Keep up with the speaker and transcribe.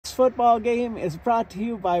football game is brought to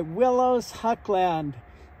you by Willow's Huckland,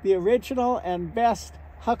 the original and best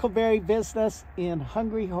huckleberry business in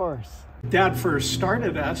Hungry Horse. Dad first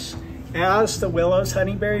started us as the Willow's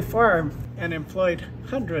Honeyberry Farm and employed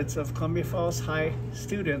hundreds of Columbia Falls High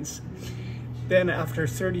students. Then after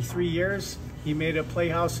 33 years, he made a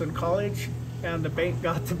playhouse in college and the bank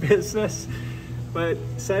got the business. But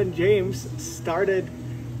son James started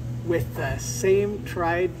with the same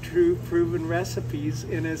tried, true, proven recipes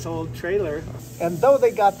in his old trailer. And though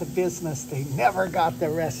they got the business, they never got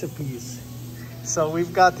the recipes. So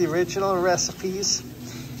we've got the original recipes.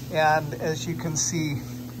 And as you can see,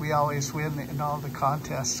 we always win in all the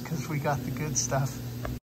contests because we got the good stuff.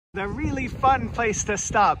 The really fun place to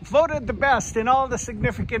stop. Voted the best in all the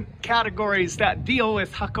significant categories that deal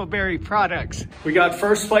with huckleberry products. We got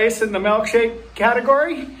first place in the milkshake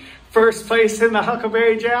category, first place in the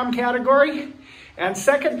huckleberry jam category, and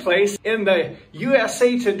second place in the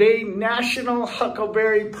USA Today National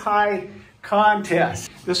Huckleberry Pie Contest.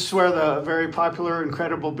 This is where the very popular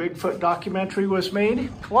Incredible Bigfoot documentary was made.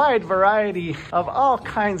 Wide variety of all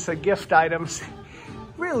kinds of gift items.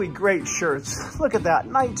 Really great shirts. Look at that,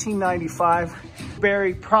 1995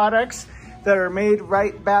 berry products that are made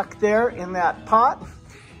right back there in that pot.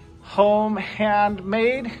 Home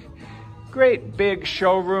handmade, great big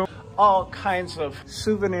showroom. All kinds of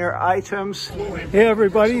souvenir items. Hey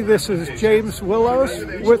everybody, this is James Willows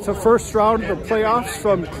with the first round of the playoffs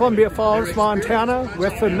from Columbia Falls, Montana,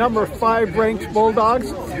 with the number 5 ranked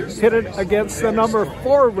Bulldogs pitted against the number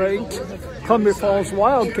 4 ranked Columbia Falls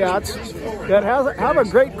Wildcats that have a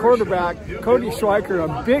great quarterback, Cody Schweiker,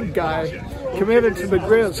 a big guy committed to the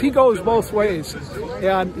Grizz. He goes both ways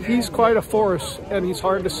and he's quite a force and he's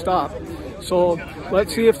hard to stop. So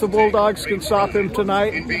let's see if the Bulldogs can stop him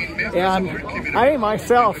tonight. And I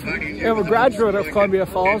myself am a graduate of Columbia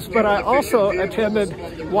Falls, but I also attended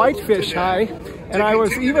Whitefish High, and I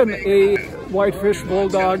was even a Whitefish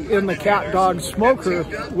Bulldog in the Cat Dog Smoker,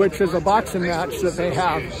 which is a boxing match that they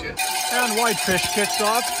have. And Whitefish kicks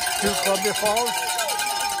off to Columbia Falls.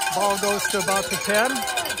 Ball goes to about the 10.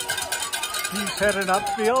 He's headed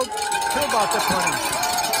upfield to about the 20.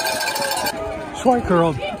 Schweiker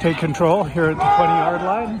will take control here at the 20-yard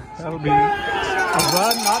line. That'll be a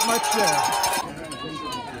run, not much there.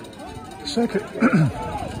 Second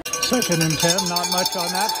and 10, not much on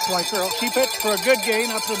that. Schweiker will keep it for a good gain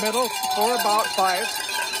up the middle for about 5.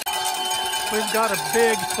 We've got a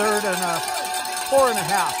big third and a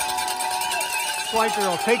 4.5. Schweiker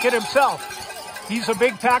will take it himself. He's a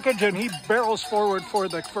big package and he barrels forward for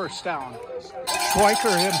the first down.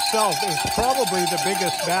 Schweiker himself is probably the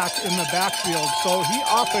biggest back in the backfield, so he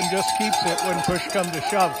often just keeps it when push comes to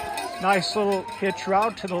shove. Nice little hitch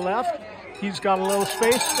route to the left. He's got a little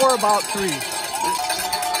space for about 3.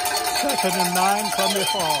 Second and 9, Columbia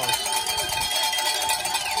Falls.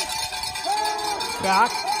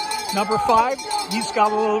 Back, number 5, he's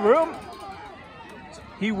got a little room.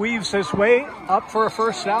 He weaves his way up for a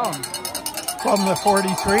first down from the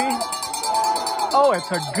 43. Oh,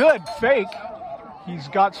 it's a good fake. He's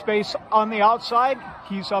got space on the outside.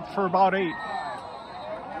 He's up for about 8.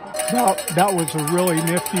 Now, that was a really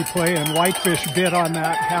nifty play, and Whitefish bit on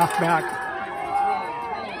that halfback.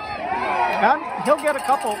 And he'll get a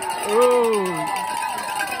couple. Ooh,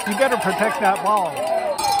 you better protect that ball.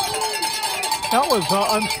 That was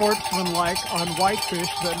unsportsmanlike on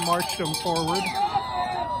Whitefish that marched him forward.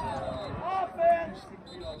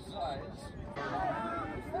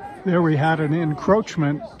 There we had an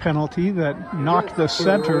encroachment penalty that knocked the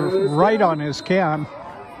center right on his can.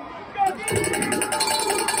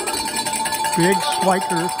 Big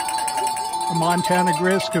Schweiker, a Montana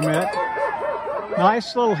Grizz commit.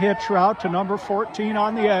 Nice little hitch route to number 14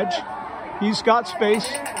 on the edge. He's got space.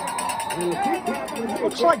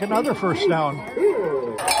 Looks like another first down.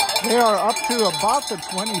 They are up to about the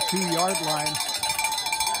 22-yard line.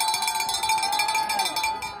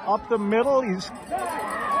 Up the middle, he's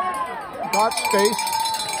got space.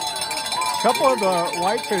 A couple of the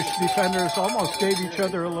Whitefish defenders almost gave each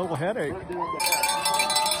other a little headache.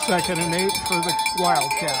 Second and 8 for the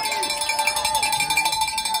Wildcats.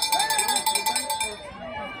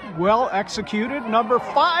 Well executed. Number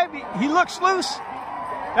 5, he looks loose.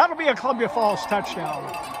 That'll be a Columbia Falls touchdown.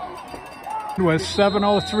 With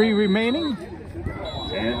 7:03 remaining,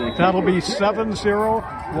 that'll be 7-0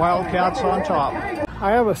 Wildcats on top.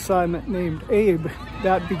 I have a son named Abe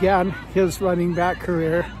that began his running back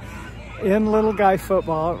career in little guy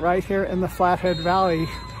football right here in the Flathead Valley,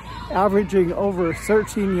 averaging over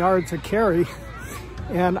 13 yards a carry.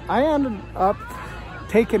 And I ended up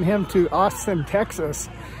taking him to Austin, Texas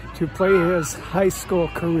to play his high school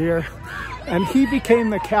career. and he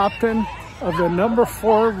became the captain of the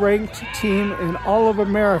 #4 ranked team in all of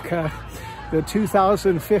America, the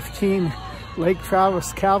 2015 Lake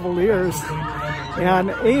Travis Cavaliers.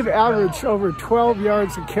 And Abe averaged over 12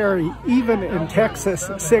 yards a carry, even in Texas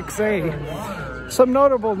 6A. Some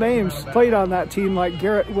notable names played on that team, like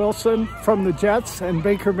Garrett Wilson from the Jets and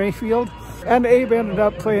Baker Mayfield. And Abe ended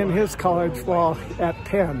up playing his college ball at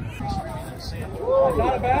Penn.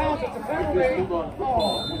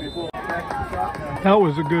 That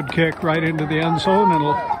was a good kick right into the end zone,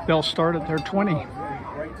 and they'll start at their 20.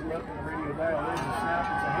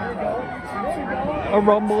 A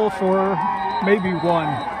rumble for maybe 1.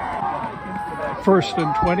 1st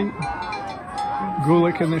and 20.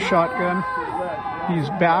 Gulick in the shotgun. He's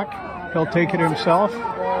back. He'll take it himself.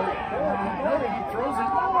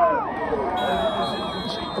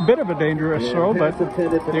 A bit of a dangerous throw, but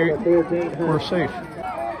we're safe.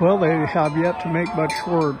 Well, they have yet to make much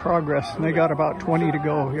forward progress, and they got about 20 to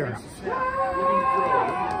go here.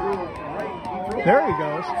 There he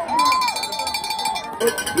goes.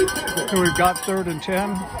 So we've got 3rd and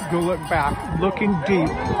 10. Gulick back, looking deep.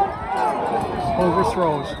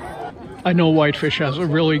 Overthrows. I know Whitefish has a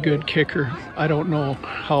really good kicker. I don't know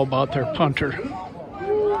how about their punter.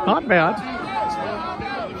 Not bad.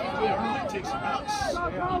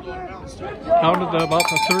 Down to about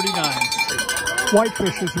the 39.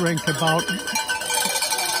 Whitefish is ranked about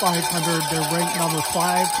 500. They're ranked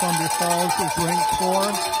 #5. Columbia Falls is ranked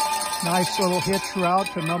 4. Nice little hitch route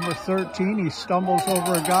to number 13. He stumbles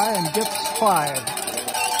over a guy and gets 5.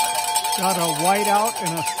 Got a white out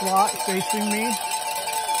in a slot facing me.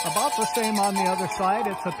 About the same on the other side.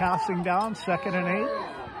 It's a passing down, 2nd and 8.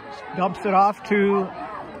 Dumps it off to...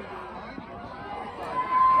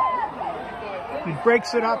 He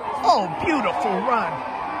breaks it up. Oh, beautiful run.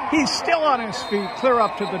 He's still on his feet, clear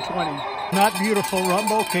up to the 20. That beautiful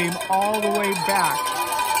rumble came all the way back.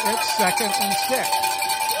 It's 2nd and 6.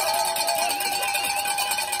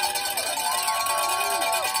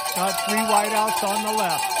 Got 3 wideouts on the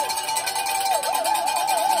left.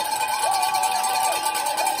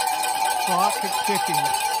 Clock is ticking.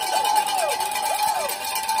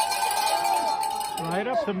 Right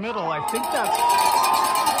up the middle. I think that's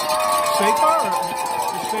Sapa, or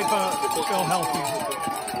is Sapa still healthy?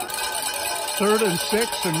 3rd and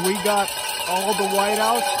 6, and we got all the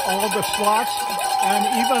wideouts, all the slots, and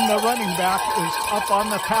even the running back is up on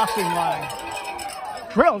the passing line.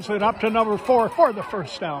 Drills it up to number 4 for the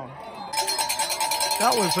 1st down.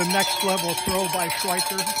 That was a next level throw by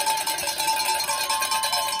Schweiker.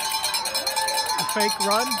 A fake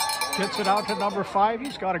run, gets it out to number 5.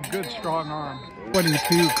 He's got a good strong arm.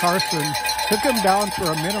 22, Carson took him down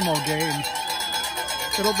for a minimal gain.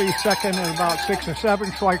 It'll be 2nd and about 6 or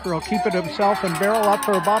 7. Schweiker will keep it himself and barrel up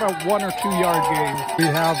for about a 1 or 2 yard gain. We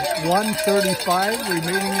have 1:35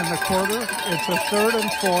 remaining in the quarter. It's a 3rd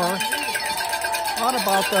and 4. On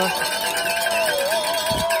about the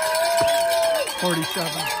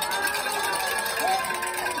 47.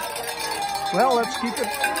 Well, let's keep it.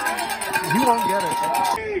 He won't get it.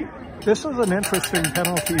 This is an interesting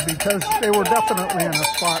penalty because they were definitely in a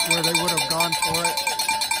spot where they would have gone for it.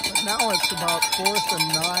 But now it's about 4th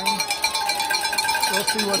and 9. We'll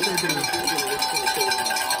see what they do.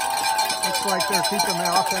 Looks like they're keeping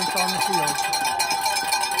the offense on the field.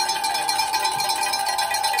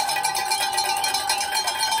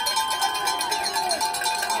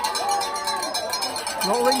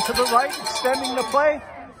 Rolling to the right, extending the play.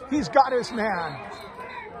 He's got his man.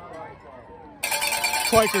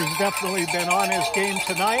 Schweiker's definitely been on his game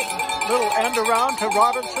tonight. Little end around to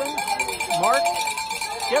Robinson. Mark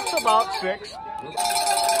gets about 6.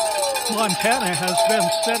 Montana has been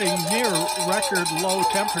setting near record low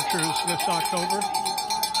temperatures this October.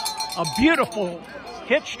 A beautiful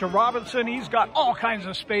hitch to Robinson. He's got all kinds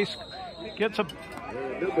of space. Gets a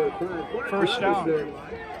 1st down.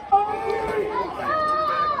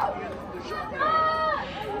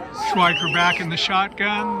 Schweiker back in the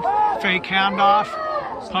shotgun. Fake handoff.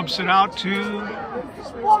 Pumps it out to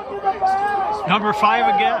number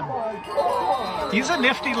 5 again. He's a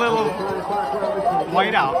nifty little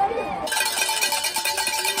whiteout.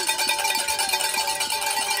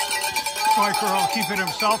 Schweiker will keep it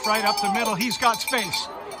himself right up the middle. He's got space.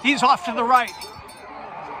 He's off to the right.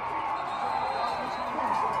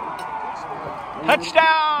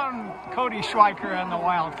 Touchdown, Cody Schweiker and the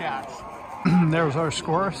Wildcats. There's our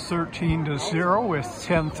score, 13-0 with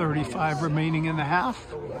 10:35 remaining in the half.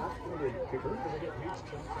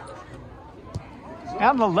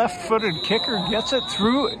 And the left-footed kicker gets it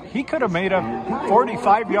through. He could have made a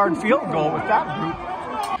 45-yard field goal with that group.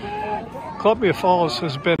 Columbia Falls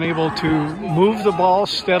has been able to move the ball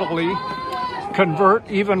steadily convert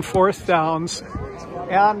even fourth downs,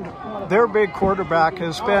 and their big quarterback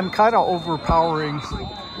has been kind of overpowering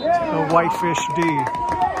the Whitefish D.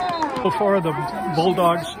 So far, the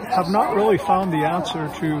Bulldogs have not really found the answer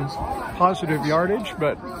to positive yardage,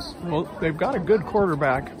 but well, they've got a good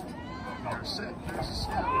quarterback.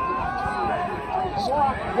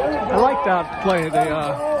 I like that play.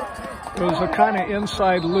 It was a kind of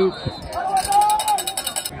inside loop.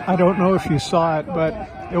 I don't know if you saw it, but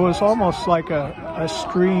it was almost like a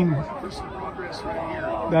screen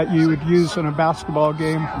that you would use in a basketball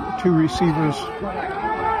game, two receivers.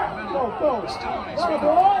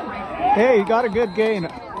 Hey, you got a good gain.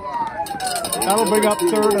 That'll bring up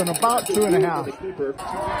third and about 2.5.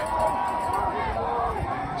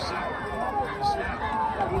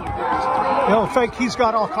 He'll think he's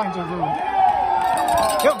got all kinds of room.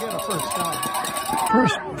 He'll get a first down.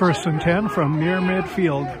 First and 10 from near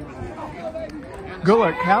midfield.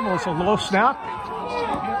 Gulick handles a low snap.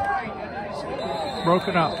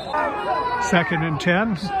 Broken up. Second and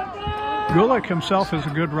 10. Gulick himself is a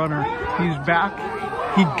good runner. He's back.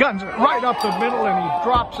 He guns it right up the middle and he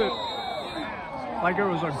drops it like it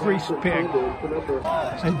was a greased pig.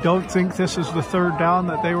 I don't think this is the third down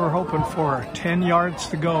that they were hoping for. 10 yards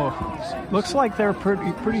to go. Looks like they're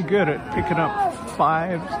pretty good at picking up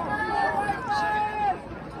 5.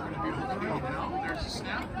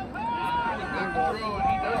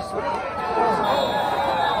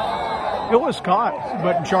 It was caught,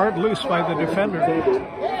 but jarred loose by the defender.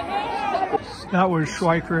 That was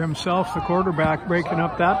Schweiker himself, the quarterback, breaking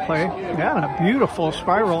up that play. And a beautiful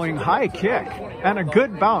spiraling high kick. And a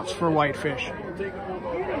good bounce for Whitefish.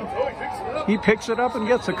 He picks it up and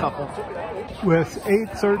gets a couple. With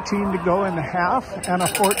 8:13 to go in the half and a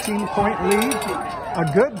 14-point lead. A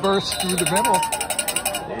good burst through the middle.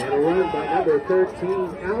 And a run by number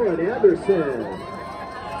 13, Alan Anderson.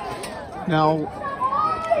 Now,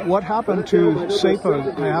 what happened to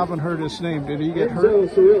Sapa? I haven't heard his name. Did he get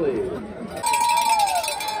hurt?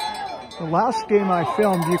 The last game I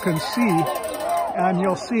filmed, you can see, and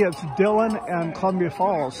you'll see it's Dillon and Columbia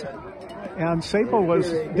Falls. And Sapa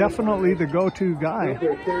was definitely the go-to guy.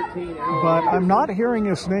 But I'm not hearing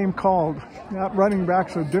his name called. That running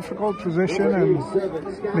back's a difficult position, and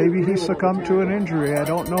maybe he succumbed to an injury. I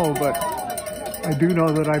don't know, but I do know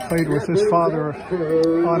that I played with his father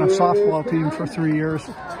on a softball team for 3 years.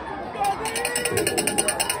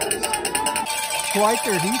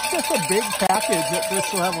 Schweiker, he's just a big package at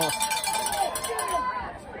this level.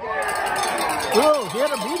 Oh, hit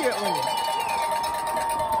immediately.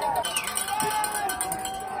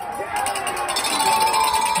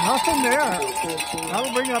 Nothing there.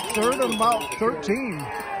 That'll bring up third and about 13.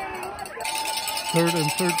 Third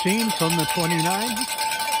and 13 from the 29.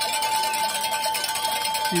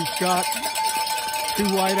 He's got 2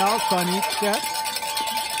 wideouts on each set.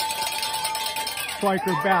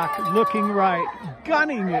 Schweiker back, looking right,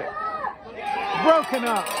 gunning it. Broken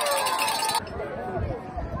up.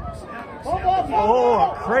 Oh,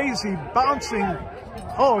 a crazy bouncing.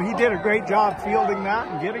 Oh, he did a great job fielding that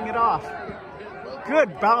and getting it off.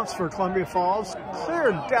 Good bounce for Columbia Falls.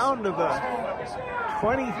 Cleared down to the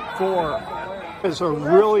 24. There's a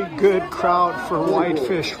really good crowd for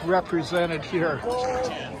Whitefish represented here.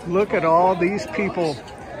 Look at all these people.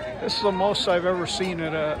 This is the most I've ever seen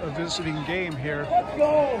at a visiting game here.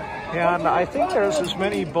 And I think there's as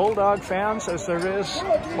many Bulldog fans as there is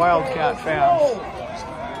Wildcat fans.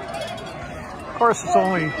 Of course, it's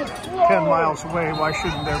only 10 miles away. Why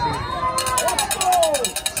shouldn't there be?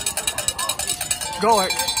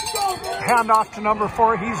 Gulick, handoff to number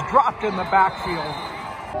 4. He's dropped in the backfield.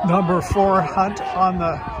 Number 4, Hunt on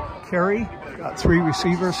the carry. Got 3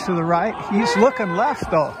 receivers to the right. He's looking left,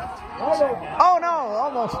 though. Oh, no,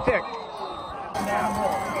 almost picked.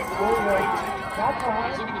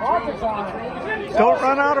 Don't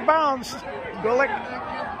run out of bounds. Gulick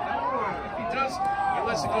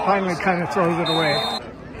finally kind of throws it away.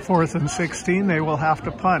 4th and 16, they will have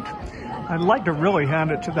to punt. I'd like to really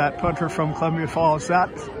hand it to that punter from Columbia Falls. That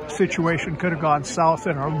situation could have gone south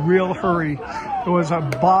in a real hurry. It was a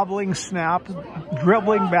bobbling snap,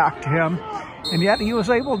 dribbling back to him, and yet he was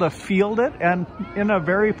able to field it and in a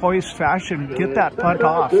very poised fashion get that punt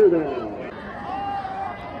off.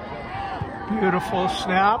 Beautiful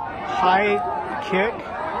snap, high kick,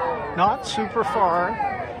 not super far.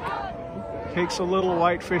 Takes a little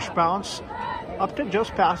Whitefish bounce up to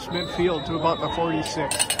just past midfield to about the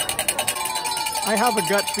 46. I have a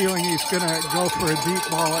gut feeling he's going to go for a deep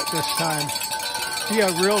ball at this time. He had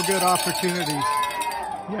a real good opportunity.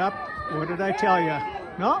 Yep, what did I tell you?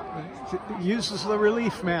 No, uses the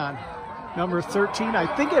relief man. Number 13, I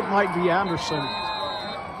think it might be Anderson.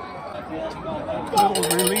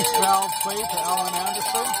 little release valve play to Alan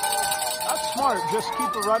Anderson. That's smart. Just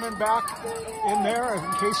keep it running back in there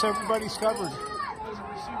in case everybody's covered.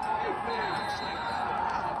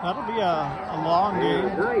 That'll be a long game.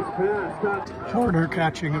 Nice pass. Porter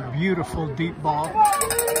catching a beautiful deep ball.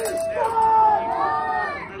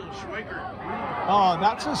 Oh,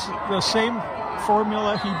 that's the same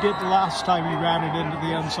formula he did the last time he ran it into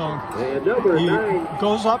the end zone. He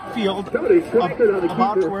goes upfield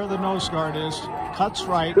about where the nose guard is, cuts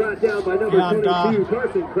right, and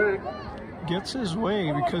gets his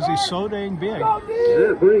way because he's so dang big.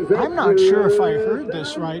 I'm not sure if I heard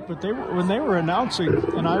this right, but when they were announcing,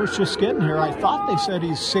 and I was just getting here, I thought they said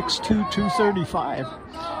he's 6'2", 235.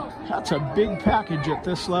 That's a big package at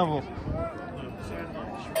this level.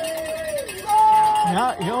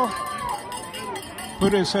 Yeah, he'll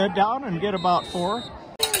put his head down and get about 4.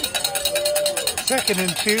 2nd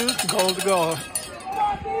and 2, goal to go.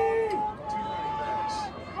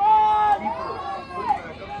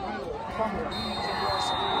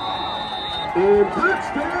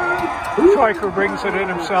 Schweiker brings it in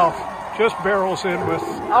himself. Just barrels in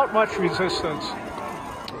without much resistance.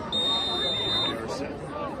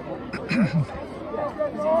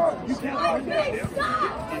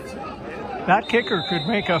 That kicker could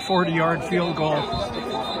make a 40-yard field goal.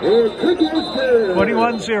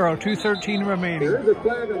 21-0, 2:13 remaining.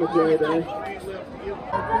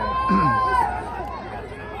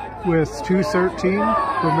 With 2:13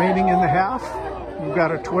 remaining in the half, we've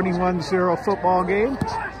got a 21-0 football game.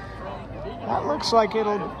 That looks like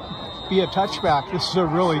it'll be a touchback. This is a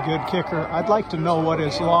really good kicker. I'd like to know what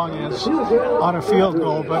his long is on a field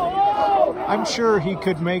goal, but I'm sure he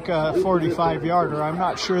could make a 45-yarder. I'm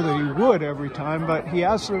not sure that he would every time, but he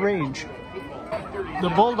has the range. The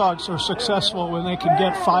Bulldogs are successful when they can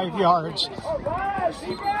get 5 yards.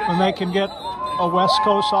 When they can get a West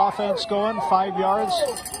Coast offense going, 5 yards,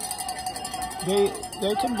 they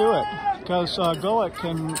can do it. Because Gulick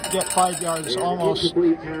can get 5 yards almost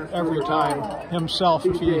every time himself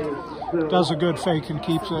if he does a good fake and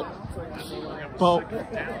keeps it. But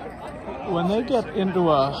when they get into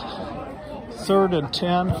a 3rd and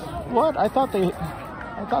 10, what? I thought they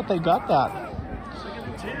got that.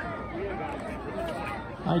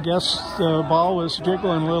 I guess the ball was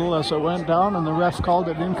jiggling a little as it went down, and the ref called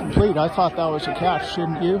it incomplete. I thought that was a catch,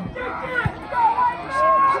 shouldn't you?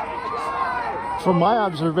 From my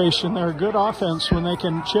observation, they're a good offense when they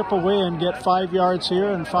can chip away and get 5 yards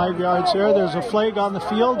here and 5 yards there. There's a flag on the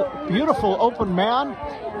field. Beautiful open man.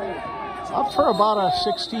 Up for about a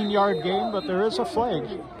 16-yard gain, but there is a flag.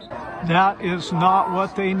 That is not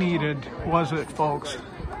what they needed, was it, folks?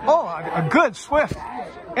 Oh, a good swift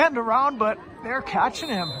end around, but they're catching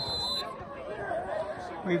him.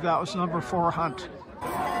 I believe that was number 4, Hunt.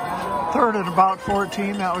 3rd and about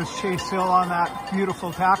 14. That was Chase Hill on that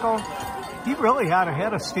beautiful tackle. He really had a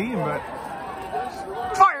head of steam, but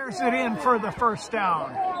fires it in for the first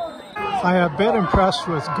down. I have been impressed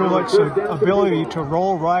with Gulick's ability to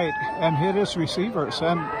roll right and hit his receivers,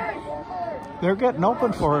 and they're getting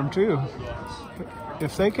open for him too.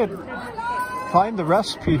 If they could find the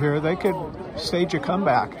recipe here, they could stage a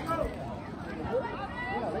comeback.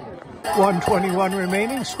 1:21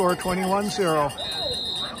 remaining, score 21-0.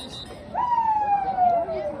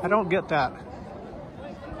 I don't get that.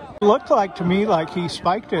 It looked like to me like he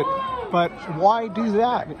spiked it, but why do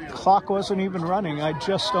that? The clock wasn't even running. I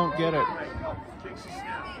just don't get it. It's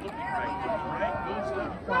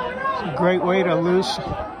a great way to lose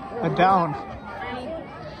a down.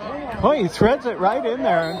 Oh, he threads it right in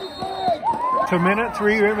there. To minute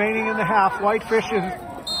 3 remaining in the half. Whitefish is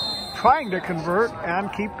trying to convert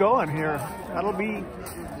and keep going here. That'll be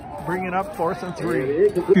bringing up 4th and 3.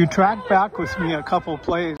 If you track back with me a couple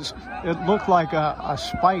plays, it looked like a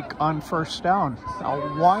spike on 1st down. Now,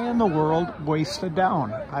 why in the world waste a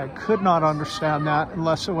down? I could not understand that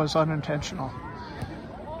unless it was unintentional.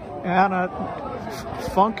 And a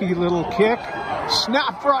funky little kick.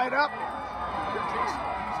 Snap right up.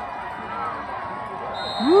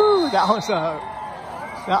 Woo, that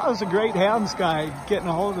was a great hands guy getting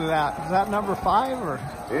a hold of that. Is that number 5 or?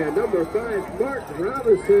 And number 5, Mark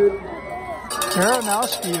Robinson.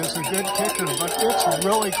 Baranowski is a good kicker, but it's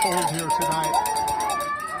really cold here tonight.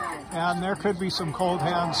 And there could be some cold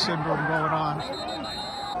hands syndrome going on.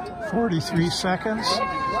 43 seconds.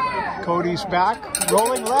 Cody's back,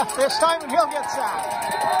 rolling left this time, and he'll get sacked.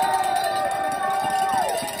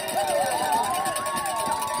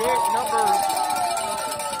 Big number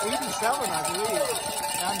 87, I believe,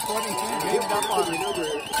 and 22 gamed up on it.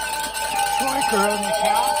 Schweiker in the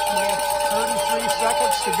catch with 33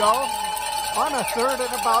 seconds to go on a 3rd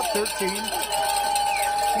and about 13.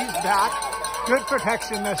 He's back, Good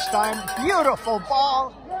protection this time. Beautiful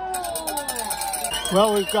ball.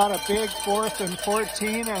 Well, we've got a big 4th and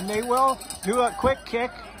 14, and they will do a quick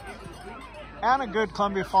kick and a good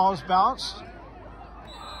Columbia Falls bounce.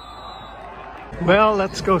 Well,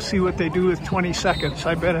 let's go see what they do with 20 seconds.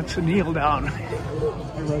 I bet it's a kneel down.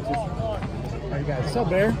 What's up,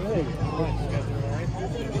 Bear?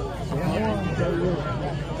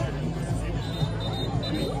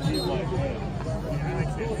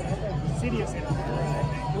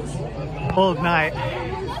 Cold night.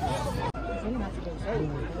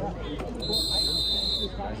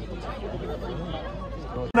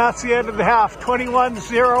 That's the end of the half.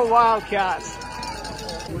 21-0 Wildcats.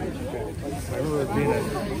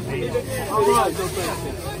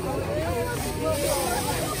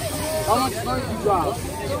 How much smoke you drop?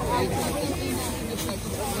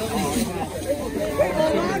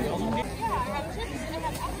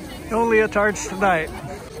 No leotards tonight.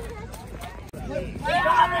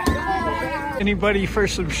 Anybody for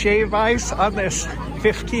some shave ice on this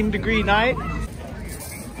 15-degree night? My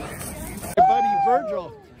buddy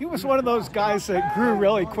Virgil, he was one of those guys that grew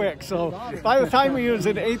really quick. So by the time he was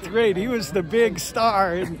in 8th grade, he was the big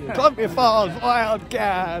star in Columbia Falls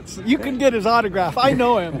Wildcats. You can get his autograph. I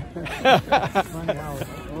know him.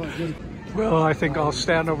 Well, I think I'll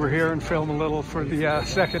stand over here and film a little for the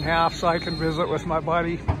second half so I can visit with my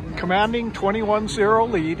buddy. Commanding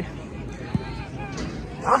 21-0 lead.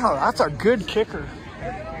 Wow, that's a good kicker.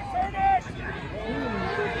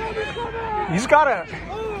 He's got a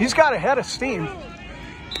head of steam.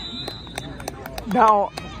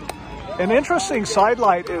 Now, an interesting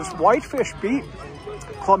sidelight is Whitefish beat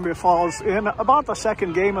Columbia Falls in about the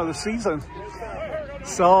second game of the season.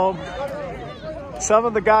 So some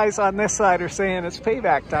of the guys on this side are saying it's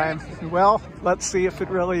payback time. Well, let's see if it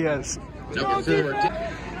really is.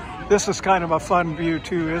 This is kind of a fun view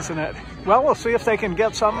too, isn't it? Well, we'll see if they can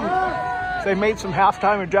get something. They made some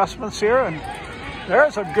halftime adjustments here, and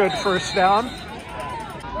there's a good first down.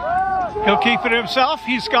 He'll keep it himself.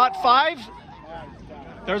 He's got 5.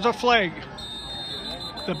 There's a flag.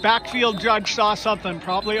 The backfield judge saw something,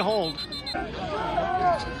 probably a hold.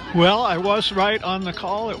 Well, I was right on the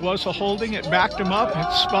call. It was a holding. It backed him up.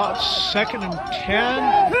 It's about 2nd and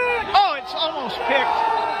 10. Oh, it's almost picked.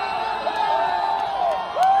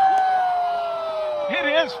 It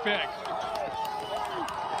is picked.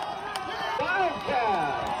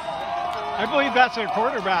 I believe that's a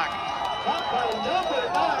quarterback.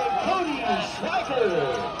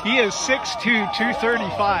 He is 6'2",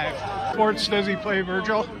 235. Sports does he play,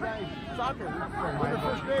 Virgil?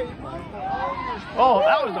 Oh,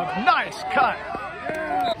 that was a nice cut.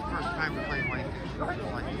 First time we played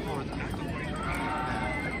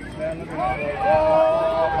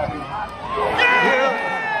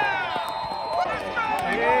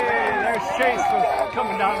Hey, there's Chase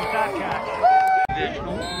coming down with that catch.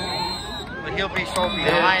 But he'll be so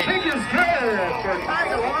behind.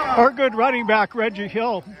 Our good running back, Reggie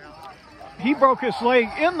Hill. He broke his leg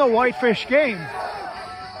in the Whitefish game.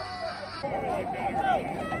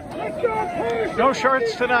 No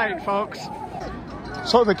shorts tonight, folks.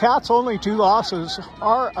 So the Cats' only 2 losses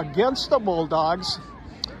are against the Bulldogs.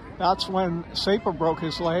 That's when Sapa broke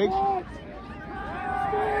his leg.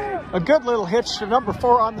 A good little hitch to number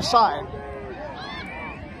 4 on the side.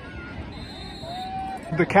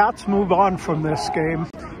 The Cats move on from this game.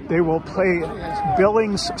 They will play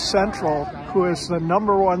Billings Central, who is the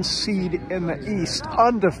number 1 seed in the East,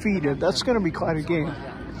 undefeated. That's going to be quite a game.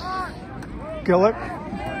 Gillick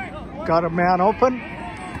got a man open.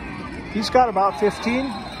 He's got about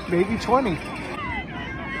 15, maybe 20.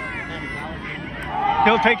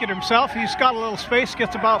 He'll take it himself. He's got a little space,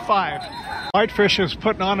 gets about 5. Whitefish is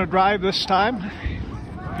putting on a drive this time.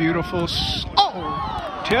 Beautiful.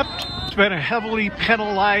 Oh, tipped. It's been a heavily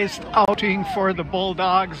penalized outing for the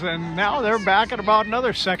Bulldogs, and now they're back at about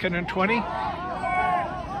another 2nd and 20.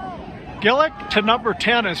 Gillick to number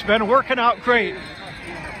 10 has been working out great.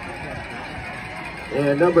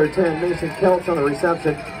 And number 10, Mason Kelch on the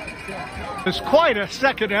reception. It's quite a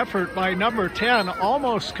second effort by number 10,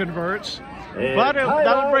 almost converts, but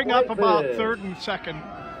that'll bring up about 3rd and 2nd.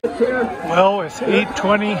 Well, with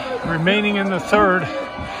 8:20 remaining in the 3rd,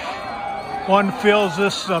 one feels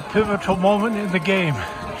this is a pivotal moment in the game.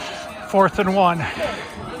 4th and 1.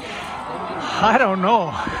 I don't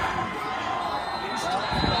know.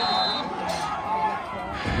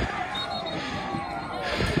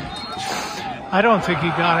 I don't think he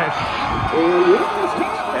got it.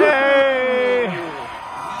 Hey!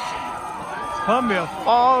 Columbia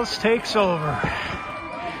Falls takes over.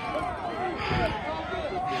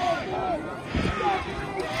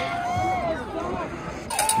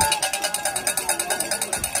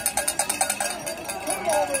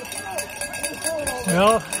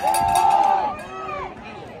 Well,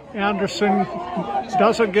 Anderson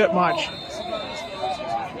doesn't get much.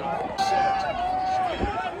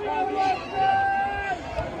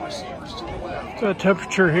 The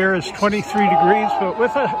temperature here is 23 degrees, but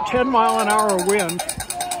with a 10-mile-an-hour wind,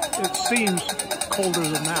 it seems colder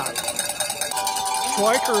than that.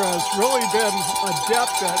 Schweiker has really been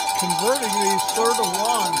adept at converting these 3rd and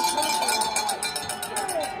longs.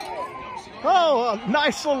 Oh, a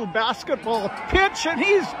nice little basketball pitch, and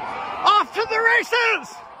he's off to the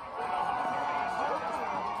races!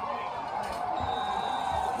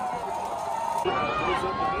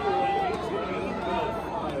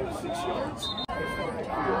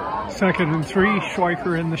 Second and 3,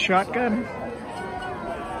 Schweiker in the shotgun.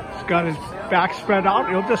 He's got his back spread out.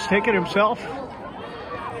 He'll just take it himself.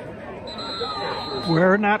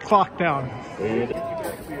 Wearing that clock down.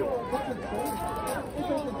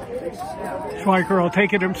 Schweiker will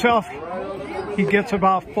take it himself. He gets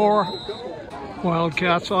about 4.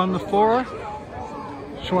 Wildcats on the 4.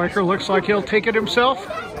 Schweiker looks like he'll take it himself.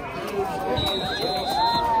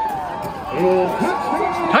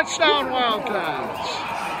 Touchdown, Wildcats!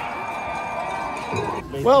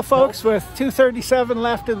 Well, folks, with 2:37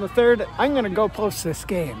 left in the 3rd, I'm going to go post this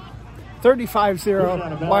game.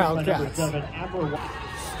 35-0 Wildcats.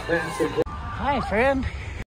 Hi, friend.